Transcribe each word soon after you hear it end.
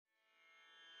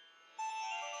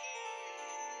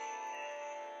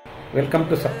Welcome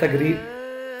to Sapthagiri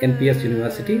NPS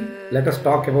University. Let us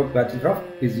talk about Bachelor of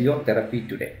Physiotherapy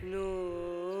today.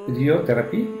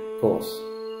 Physiotherapy course.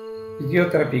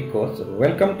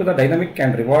 Welcome to the dynamic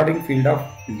and rewarding field of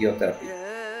physiotherapy.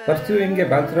 Pursuing a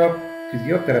Bachelor of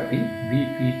Physiotherapy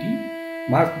 (BPT)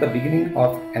 marks the beginning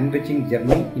of enriching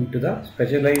journey into the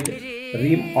specialized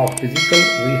realm of physical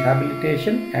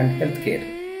rehabilitation and healthcare.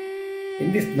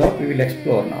 In this note, we will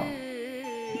explore now.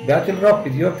 Bachelor of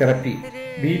Physiotherapy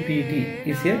 (BPT)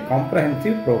 is a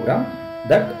comprehensive program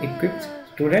that equips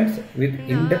students with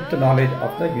in-depth knowledge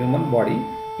of the human body,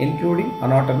 including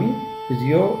anatomy,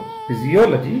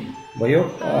 physiology,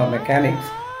 biomechanics,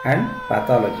 and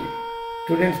pathology.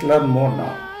 Students learn more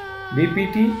now.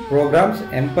 BPT programs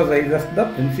emphasizes the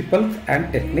principles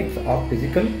and techniques of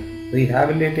physical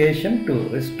rehabilitation to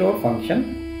restore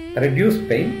function, reduce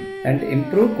pain, and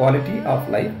improve quality of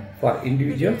life for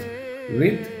individuals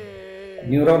with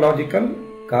neurological,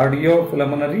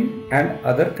 cardiopulmonary, and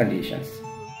other conditions.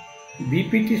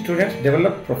 BPT students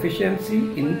develop proficiency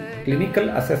in clinical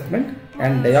assessment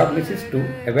and diagnosis to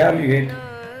evaluate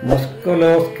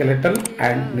musculoskeletal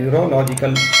and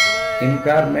neurological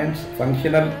impairments,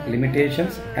 functional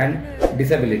limitations, and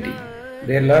disability.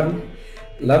 They learn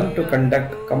to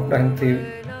conduct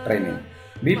comprehensive training.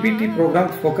 BPT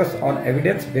programs focus on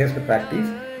evidence-based practice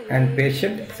and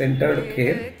patient-centered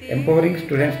care, empowering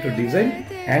students to design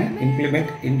and implement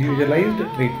individualized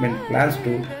treatment plans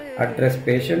to address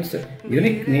patients'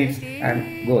 unique needs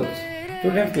and goals.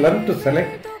 Students learn to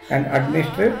select and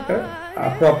administer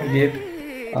appropriate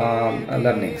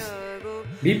learnings.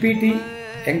 BPT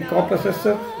encompasses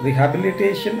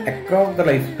rehabilitation across the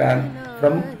lifespan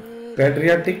from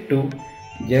pediatric to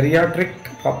geriatric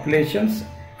populations,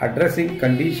 addressing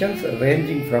conditions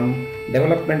ranging from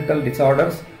developmental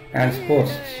disorders and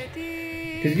sports.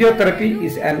 Physiotherapy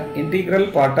is an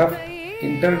integral part of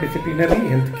interdisciplinary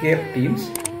healthcare teams,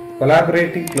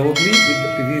 collaborating closely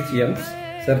with physicians,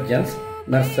 surgeons,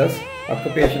 nurses,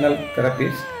 occupational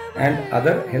therapists, and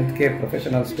other healthcare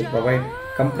professionals to provide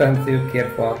comprehensive care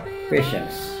for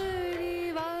patients.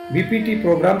 BPT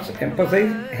programs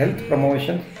emphasize health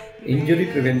promotion, injury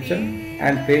prevention,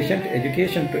 and patient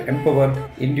education to empower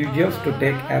individuals to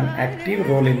take an active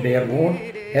role in their own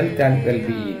health and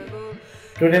well-being.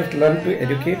 Students learn to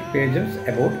educate patients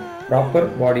about proper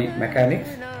body mechanics,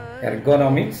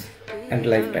 ergonomics, and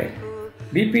lifestyle.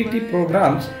 BPT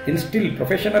programs instill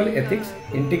professional ethics,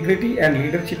 integrity, and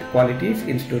leadership qualities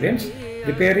in students,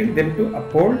 preparing them to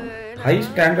uphold high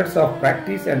standards of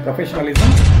practice and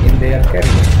professionalism in their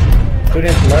careers.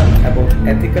 Students learn about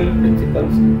ethical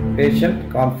principles, patient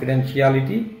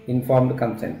confidentiality, informed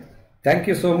consent. Thank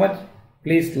you so much.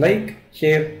 Please like,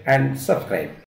 share, and subscribe.